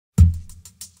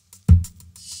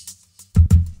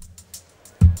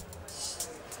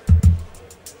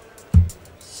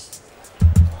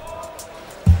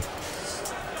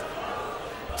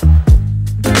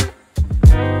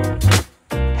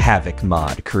Havoc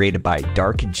mod, created by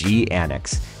Dark G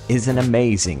Annex, is an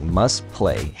amazing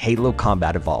must-play Halo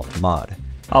Combat Evolved mod.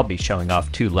 I'll be showing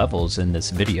off 2 levels in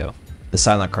this video. The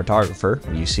Silent Cartographer,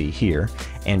 you see here,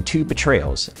 and 2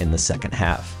 Betrayals in the second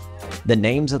half. The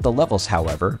names of the levels,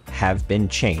 however, have been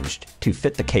changed to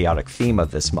fit the chaotic theme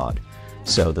of this mod.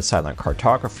 So the Silent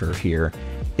Cartographer here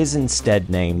is instead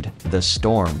named The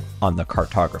Storm on the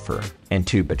Cartographer, and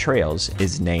 2 Betrayals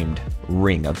is named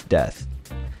Ring of Death.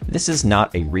 This is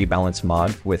not a rebalance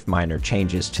mod with minor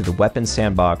changes to the weapon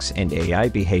sandbox and AI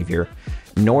behavior,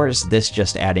 nor is this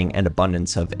just adding an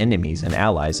abundance of enemies and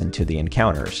allies into the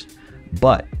encounters.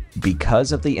 But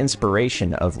because of the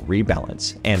inspiration of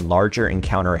Rebalance and larger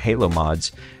encounter Halo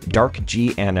mods, Dark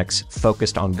G Annex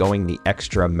focused on going the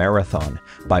extra marathon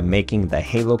by making the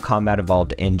Halo Combat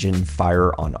Evolved engine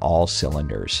fire on all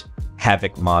cylinders.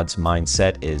 Havoc mod's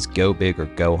mindset is go big or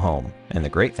go home, and the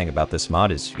great thing about this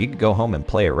mod is you can go home and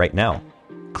play it right now.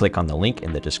 Click on the link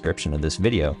in the description of this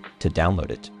video to download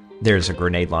it. There's a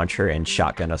grenade launcher and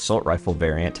shotgun assault rifle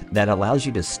variant that allows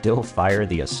you to still fire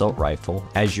the assault rifle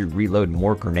as you reload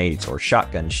more grenades or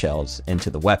shotgun shells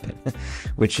into the weapon,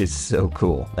 which is so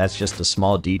cool. That's just a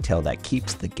small detail that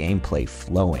keeps the gameplay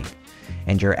flowing.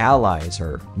 And your allies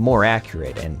are more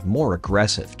accurate and more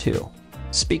aggressive too.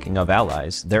 Speaking of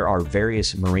allies, there are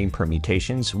various marine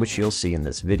permutations which you'll see in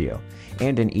this video,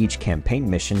 and in each campaign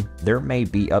mission there may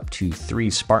be up to 3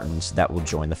 Spartans that will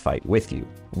join the fight with you,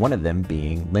 one of them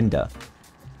being Linda.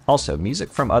 Also, music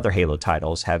from other Halo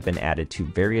titles have been added to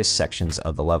various sections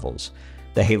of the levels.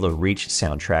 The Halo Reach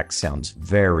soundtrack sounds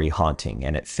very haunting,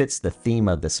 and it fits the theme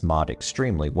of this mod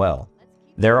extremely well.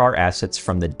 There are assets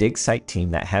from the dig site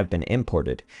team that have been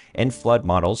imported, and flood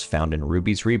models found in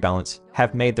Ruby's Rebalance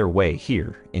have made their way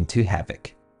here into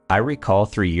Havoc. I recall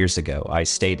 3 years ago I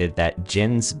stated that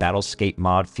Jin's Battlescape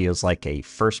mod feels like a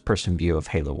first-person view of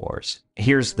Halo Wars.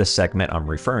 Here's the segment I'm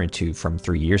referring to from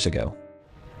 3 years ago.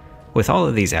 With all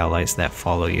of these allies that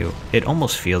follow you, it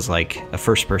almost feels like a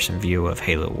first-person view of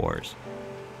Halo Wars.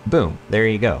 Boom, there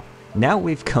you go. Now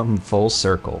we've come full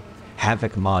circle.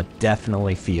 Havoc mod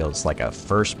definitely feels like a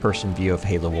first-person view of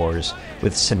Halo Wars,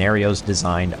 with scenarios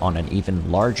designed on an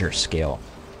even larger scale.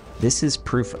 This is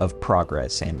proof of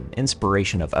progress and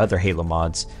inspiration of other Halo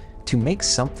mods to make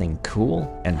something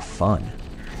cool and fun.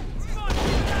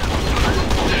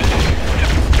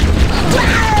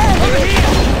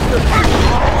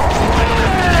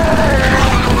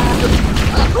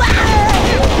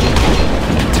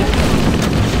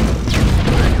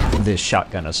 This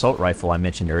shotgun assault rifle I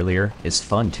mentioned earlier is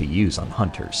fun to use on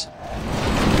hunters.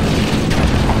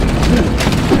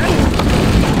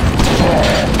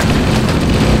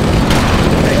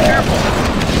 Be careful!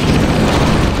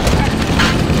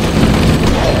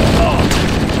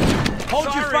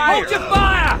 Hold your fire! Hold your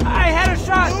fire! I had a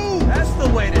shot! Ooh, that's the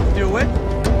way to do it!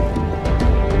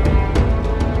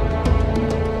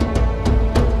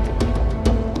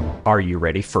 Are you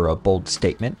ready for a bold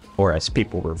statement, or as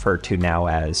people refer to now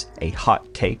as a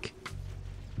hot take?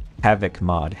 Havoc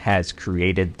mod has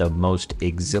created the most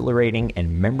exhilarating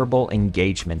and memorable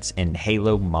engagements in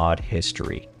Halo mod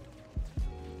history.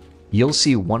 You'll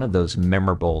see one of those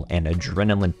memorable and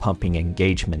adrenaline-pumping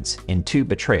engagements in 2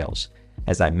 Betrayals.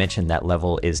 As I mentioned, that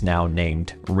level is now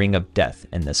named Ring of Death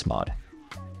in this mod.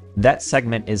 That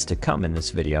segment is to come in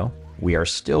this video. We are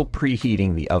still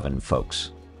preheating the oven,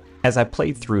 folks. As I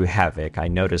played through Havoc, I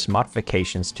noticed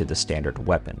modifications to the standard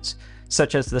weapons,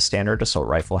 such as the standard assault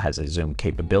rifle has a zoom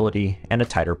capability and a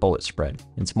tighter bullet spread.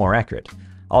 It's more accurate.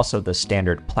 Also, the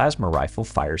standard plasma rifle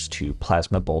fires 2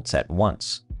 plasma bolts at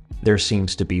once. There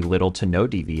seems to be little to no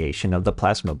deviation of the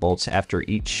plasma bolts after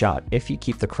each shot if you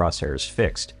keep the crosshairs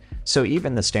fixed. So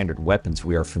even the standard weapons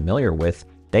we are familiar with,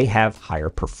 they have higher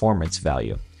performance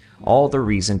value. All the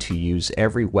reason to use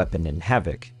every weapon in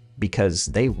Havoc, because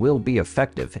they will be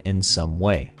effective in some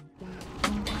way.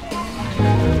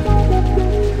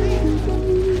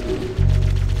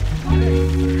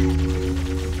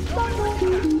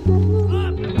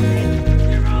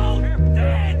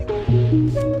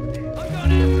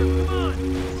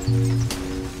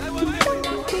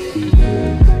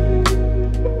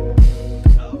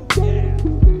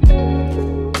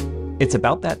 It's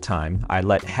about that time I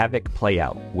let Havoc play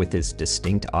out with his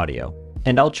distinct audio,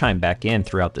 and I'll chime back in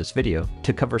throughout this video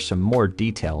to cover some more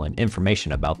detail and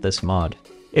information about this mod.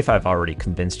 If I've already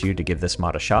convinced you to give this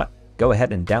mod a shot, go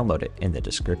ahead and download it in the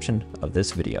description of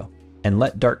this video, and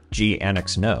let Dark G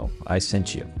Annex know I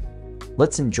sent you.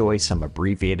 Let's enjoy some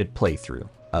abbreviated playthrough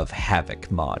of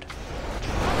Havoc mod.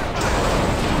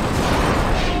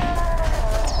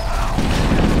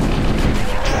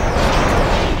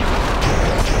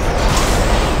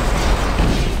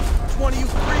 One of you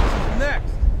freaks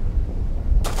next?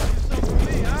 Something for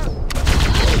me, huh?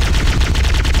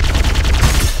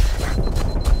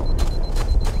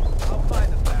 I'll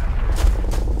find the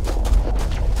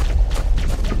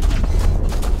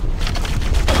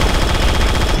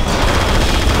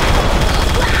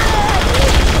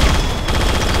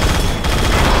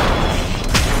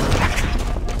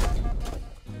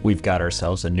We've got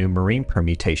ourselves a new marine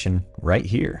permutation right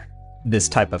here. This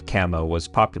type of camo was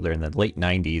popular in the late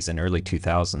 90s and early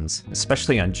 2000s,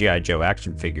 especially on G.I. Joe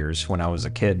action figures when I was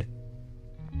a kid.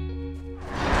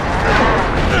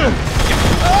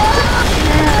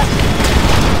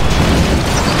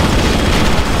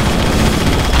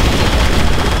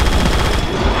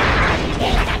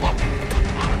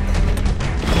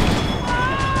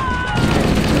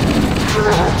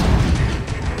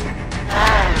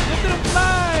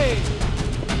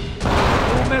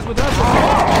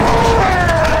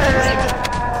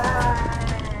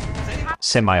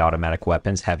 Semi-automatic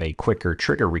weapons have a quicker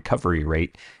trigger recovery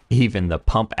rate. Even the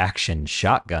pump-action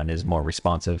shotgun is more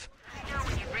responsive.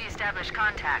 When you've re-established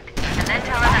contact, and then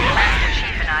tell her that the Master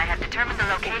Chief and I have determined the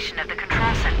location of the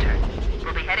control center.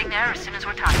 We'll be heading there as soon as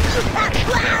we're talking.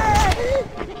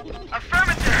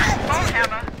 Affirmative! Phone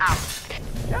hammer out.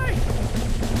 Yay!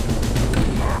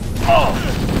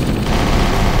 Oh!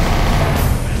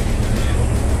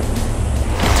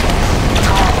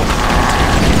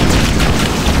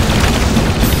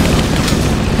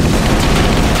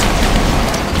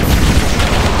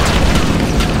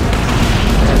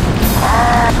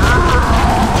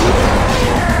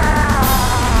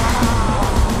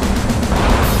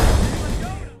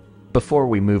 Before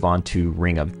we move on to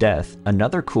Ring of Death,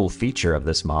 another cool feature of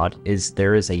this mod is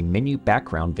there is a menu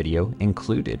background video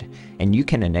included, and you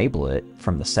can enable it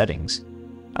from the settings.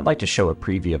 I'd like to show a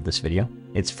preview of this video.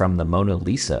 It's from the Mona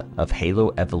Lisa of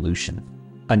Halo Evolution,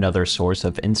 another source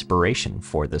of inspiration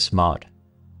for this mod.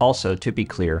 Also, to be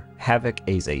clear, Havoc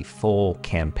is a full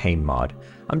campaign mod.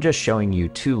 I'm just showing you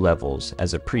 2 levels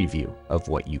as a preview of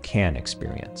what you can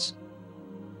experience.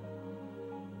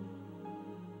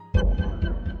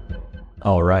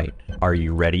 Alright, are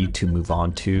you ready to move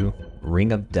on to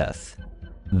Ring of Death?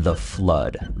 The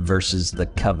Flood versus the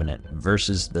Covenant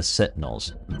versus the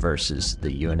Sentinels versus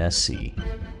the UNSC.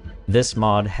 This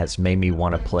mod has made me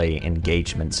want to play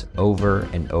engagements over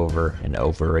and over and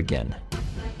over again.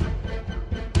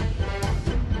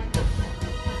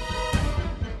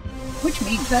 Which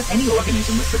means that any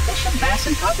organism with sufficient mass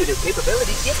and cognitive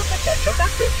capability is a potential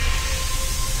vector.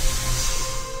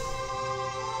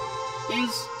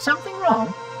 Is something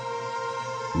wrong?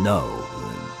 No,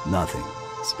 nothing.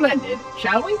 Splendid,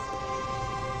 shall we?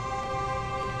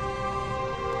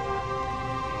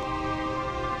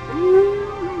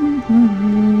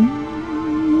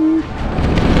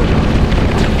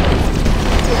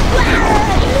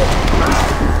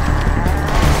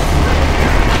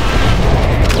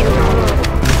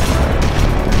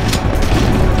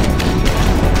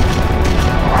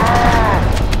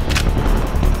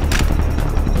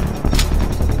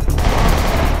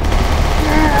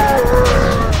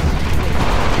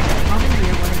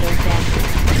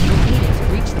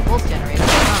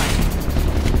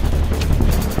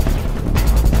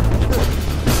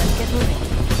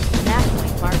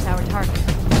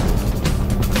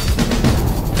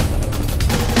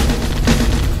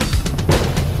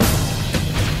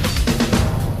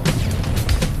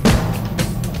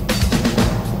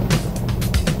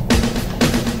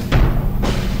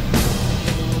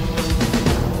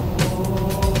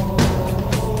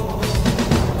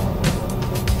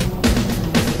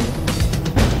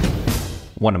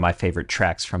 One of my favorite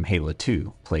tracks from Halo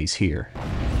 2 plays here.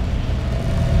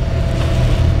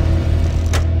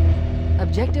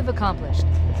 Objective accomplished.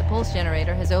 The pulse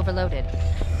generator has overloaded.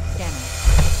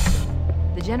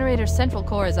 Scanning. The generator's central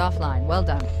core is offline. Well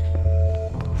done.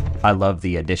 I love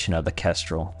the addition of the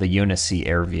Kestrel, the UNSC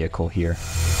air vehicle here.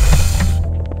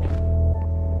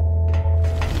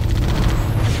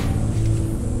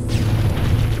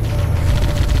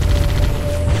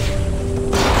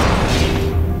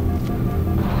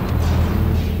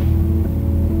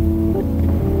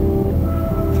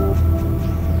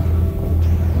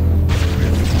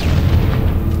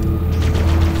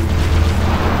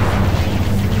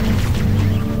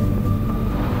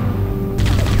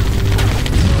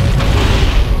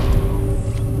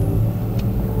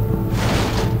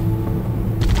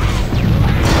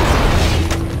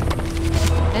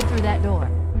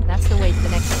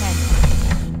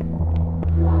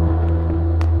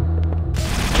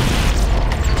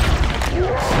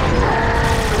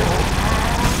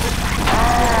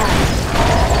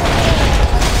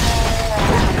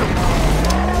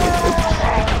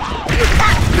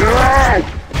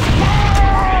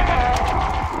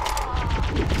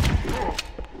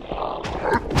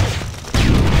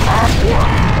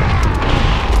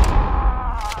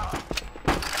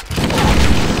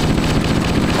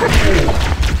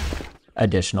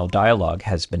 Additional dialogue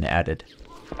has been added.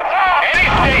 Any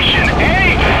station,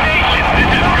 this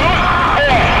is Goose 4.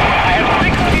 I have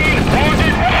 16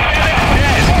 wounded, 7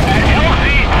 dead at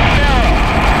LZ Narrow.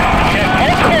 We have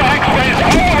multiple X-rays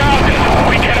all around us.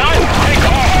 We cannot take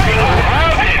off. We are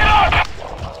surrounded.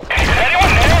 Is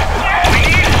anyone there? We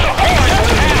need support now.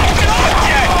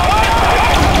 Yes.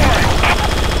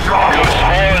 Goose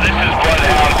 4, this is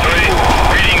Bloodhound 3.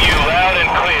 Reading you loud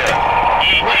and clear.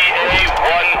 ETA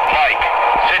 1 Mike.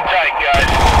 Sit tight, guys.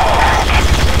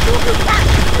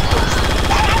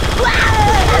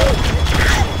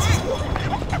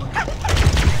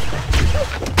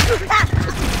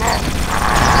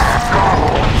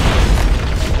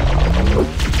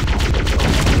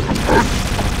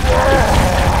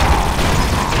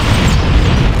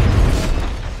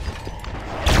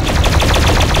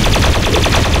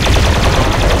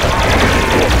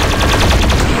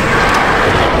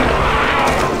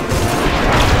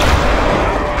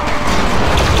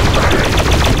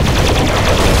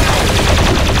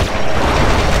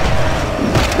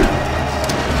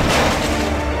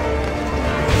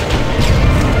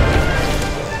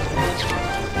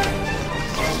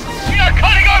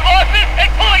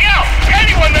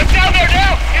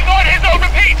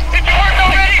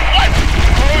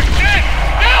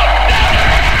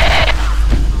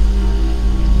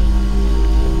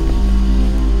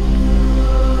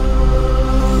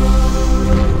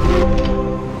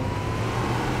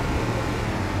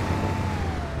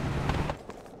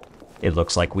 It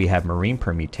looks like we have marine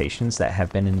permutations that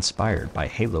have been inspired by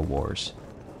Halo Wars.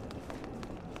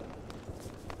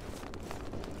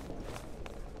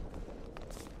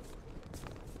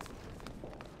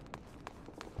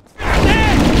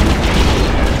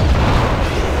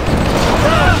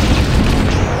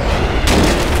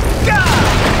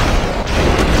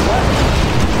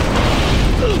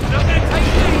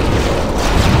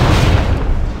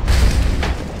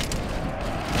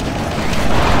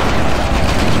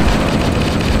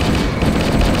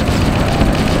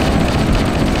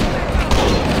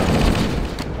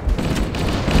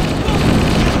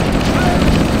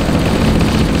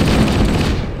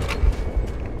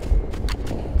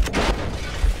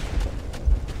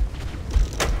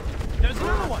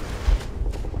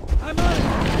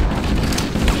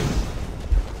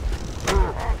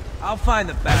 I'll find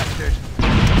the bastard.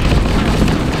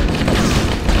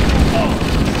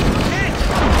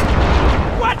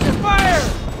 Watch your fire!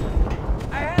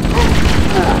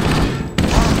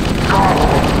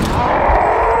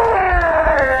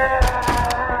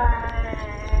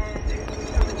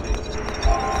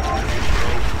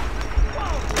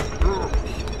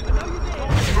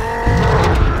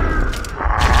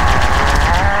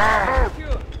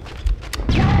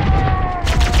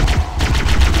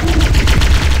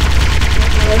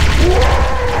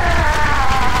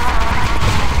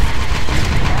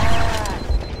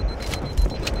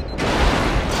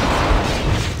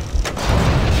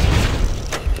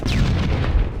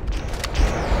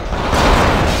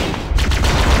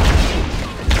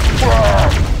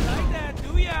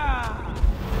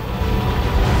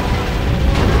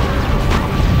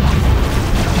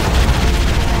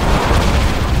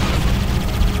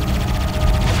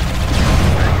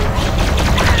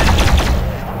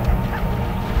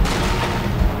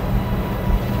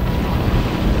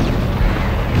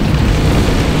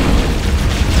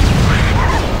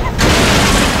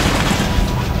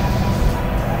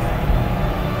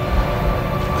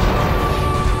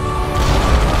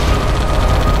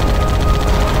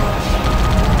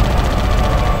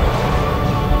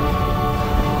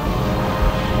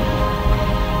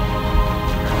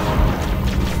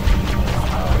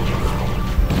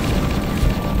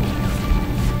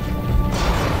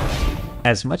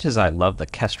 As much as I love the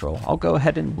Kestrel, I'll go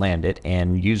ahead and land it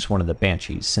and use one of the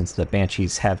Banshees, since the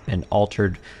Banshees have been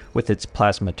altered with its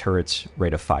plasma turret's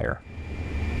rate of fire.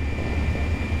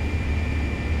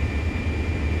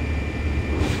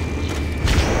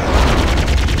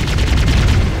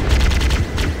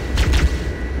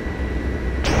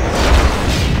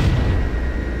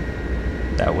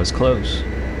 That was close.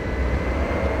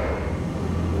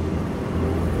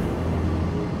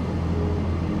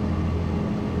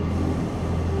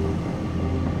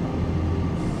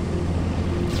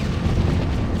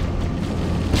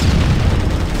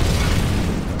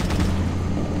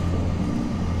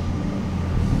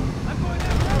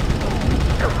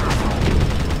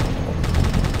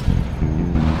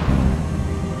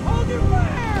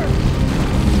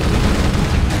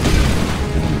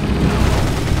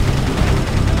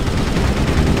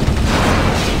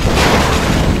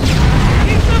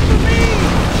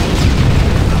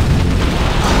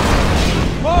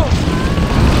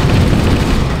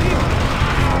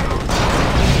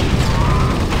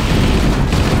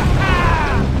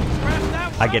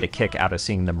 I get a kick out of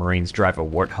seeing the Marines drive a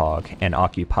Warthog and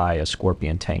occupy a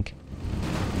Scorpion tank.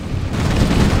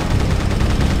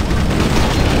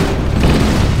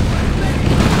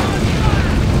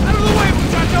 Out of the way,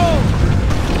 muchacho!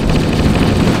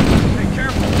 Be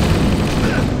careful!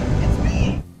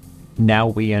 Now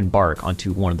we embark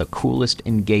onto one of the coolest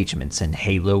engagements in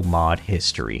Halo mod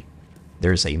history.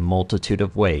 There's a multitude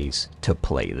of ways to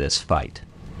play this fight.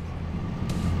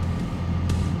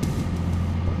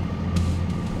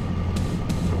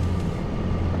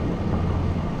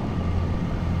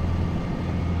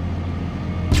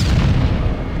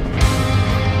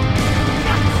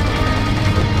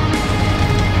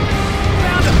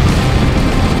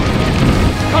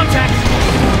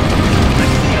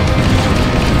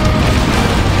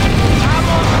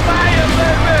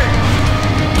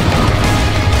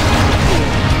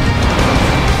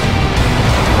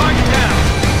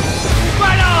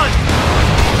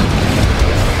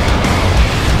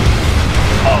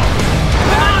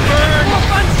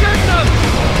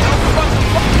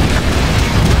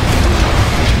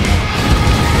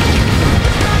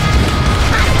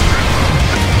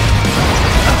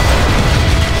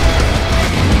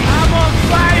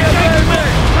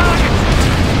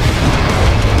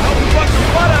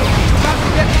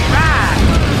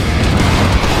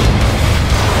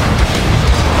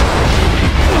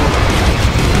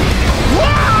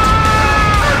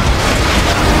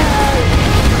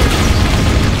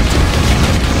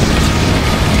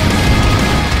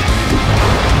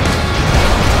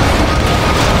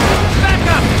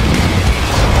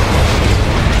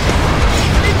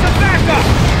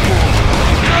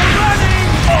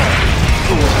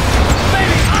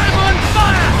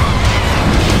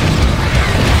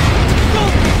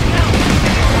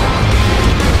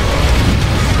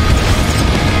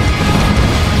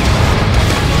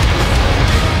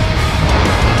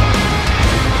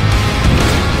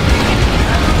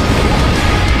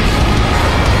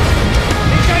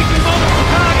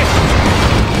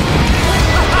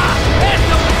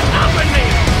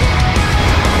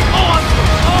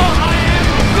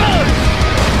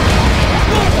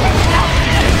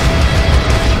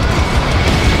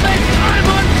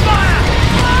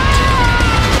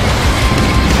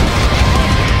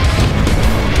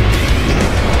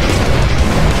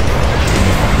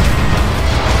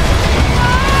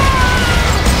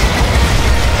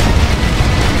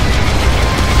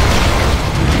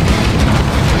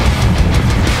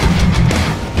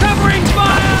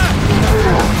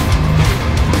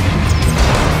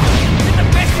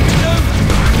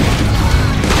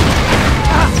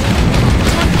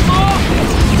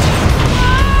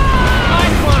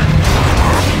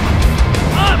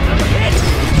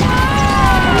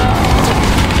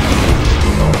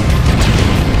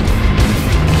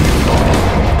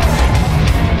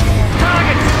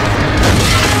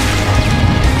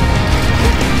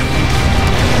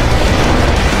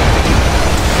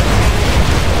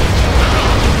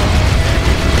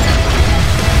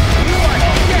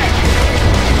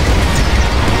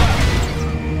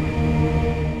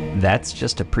 That's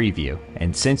just a preview,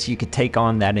 and since you could take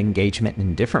on that engagement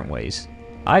in different ways,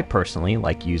 I personally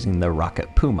like using the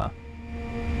Rocket Puma.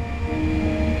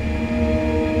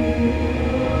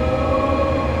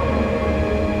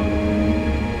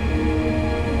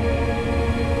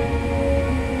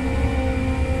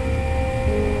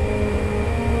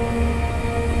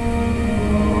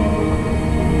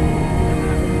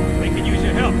 They can use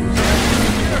your help.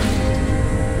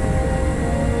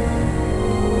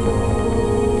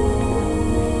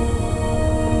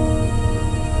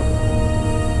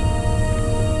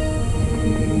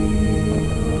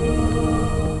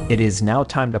 It is now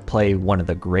time to play one of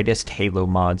the greatest Halo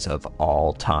mods of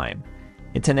all time.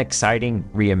 It's an exciting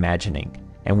reimagining,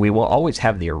 and we will always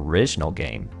have the original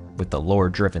game with the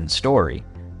lore-driven story.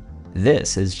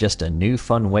 This is just a new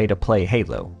fun way to play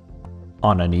Halo,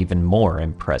 on an even more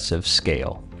impressive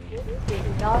scale.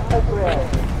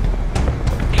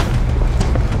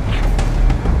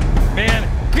 Man,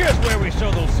 here's where we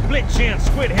show those split-chin,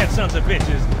 squid-head sons of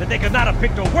bitches that they could not have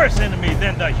picked a worse enemy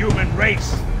than the human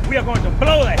race. We are going to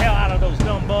blow the hell out of those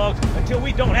dumb bugs until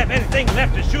we don't have anything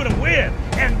left to shoot them with.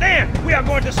 And then we are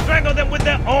going to strangle them with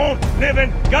their own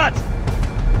living guts.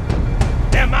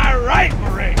 Am I right,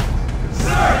 Marines? Sir,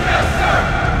 yes, sir!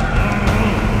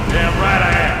 Damn right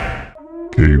I am.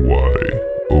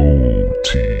 KYOT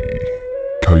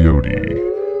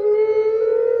Coyote.